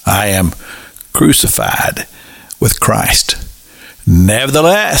I am crucified with Christ.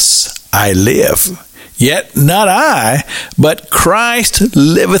 Nevertheless, I live. Yet not I, but Christ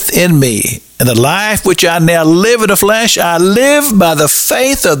liveth in me. And the life which I now live in the flesh, I live by the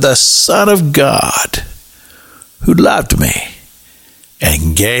faith of the Son of God, who loved me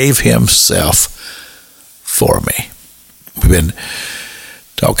and gave himself for me. We've been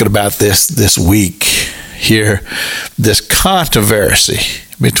talking about this week here, this controversy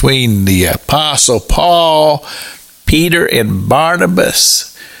between the Apostle Paul, Peter, and Barnabas,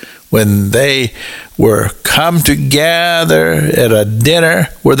 when they were come together at a dinner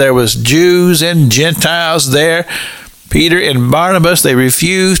where there was Jews and Gentiles there. Peter and Barnabas, they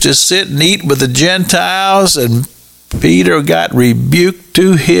refused to sit and eat with the Gentiles, and Peter got rebuked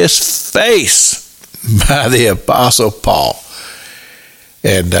to his face by the Apostle Paul.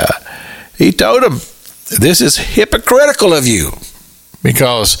 And he told him, this is hypocritical of you,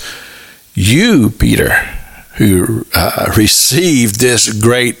 because you, Peter, who received this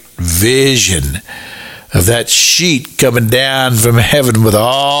great vision of that sheet coming down from heaven with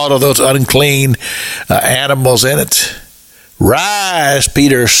all of those unclean animals in it. Rise,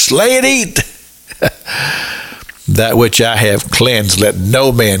 Peter, slay and eat. That which I have cleansed, let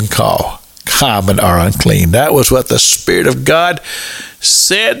no man call common or unclean. That was what the Spirit of God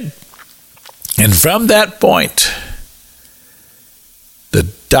said. And from that point,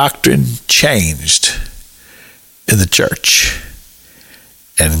 the doctrine changed in the church.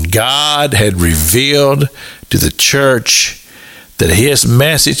 And God had revealed to the church that his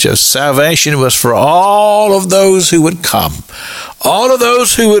message of salvation was for all of those who would come, all of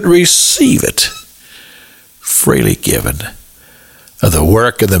those who would receive it, freely given, of the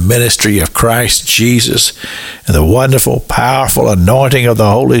work and the ministry of Christ Jesus and the wonderful, powerful anointing of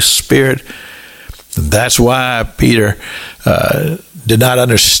the Holy Spirit. And that's why Peter did not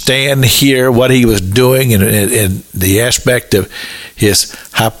understand here what he was doing in the aspect of his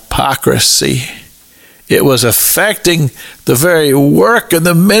hypocrisy. It was affecting the very work and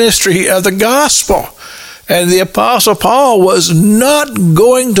the ministry of the gospel. And the Apostle Paul was not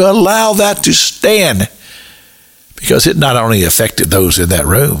going to allow that to stand, because it not only affected those in that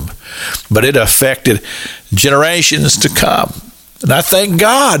room, but it affected generations to come. And I thank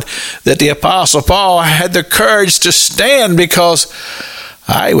God that the Apostle Paul had the courage to stand, because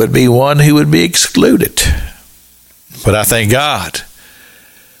I would be one who would be excluded. But I thank God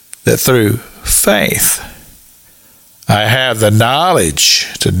that through faith, I have the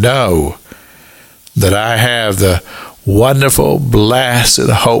knowledge to know that I have the wonderful, blessed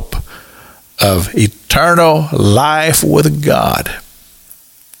hope of eternal life with God.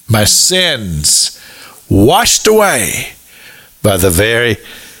 My sins washed away by the very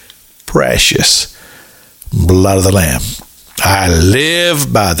precious blood of the Lamb. I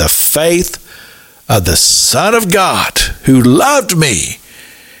live by the faith of the Son of God, who loved me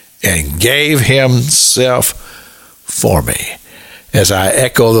and gave himself for me. As I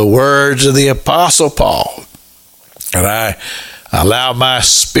echo the words of the Apostle Paul, and I allow my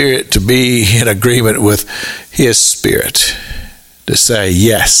spirit to be in agreement with his spirit, to say,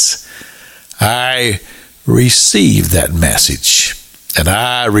 yes, I receive that message, and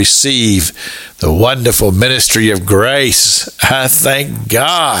I receive the wonderful ministry of grace. I thank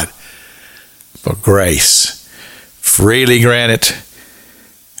God for grace, freely granted,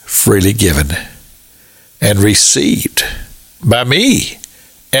 freely given, and received by me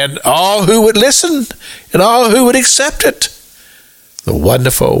and all who would listen and all who would accept it. The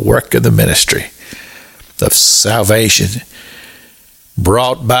wonderful work of the ministry of salvation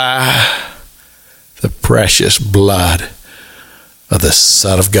brought by the precious blood of the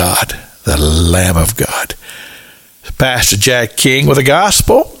Son of God, the Lamb of God. Pastor Jack King with the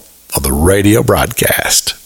gospel on the radio broadcast.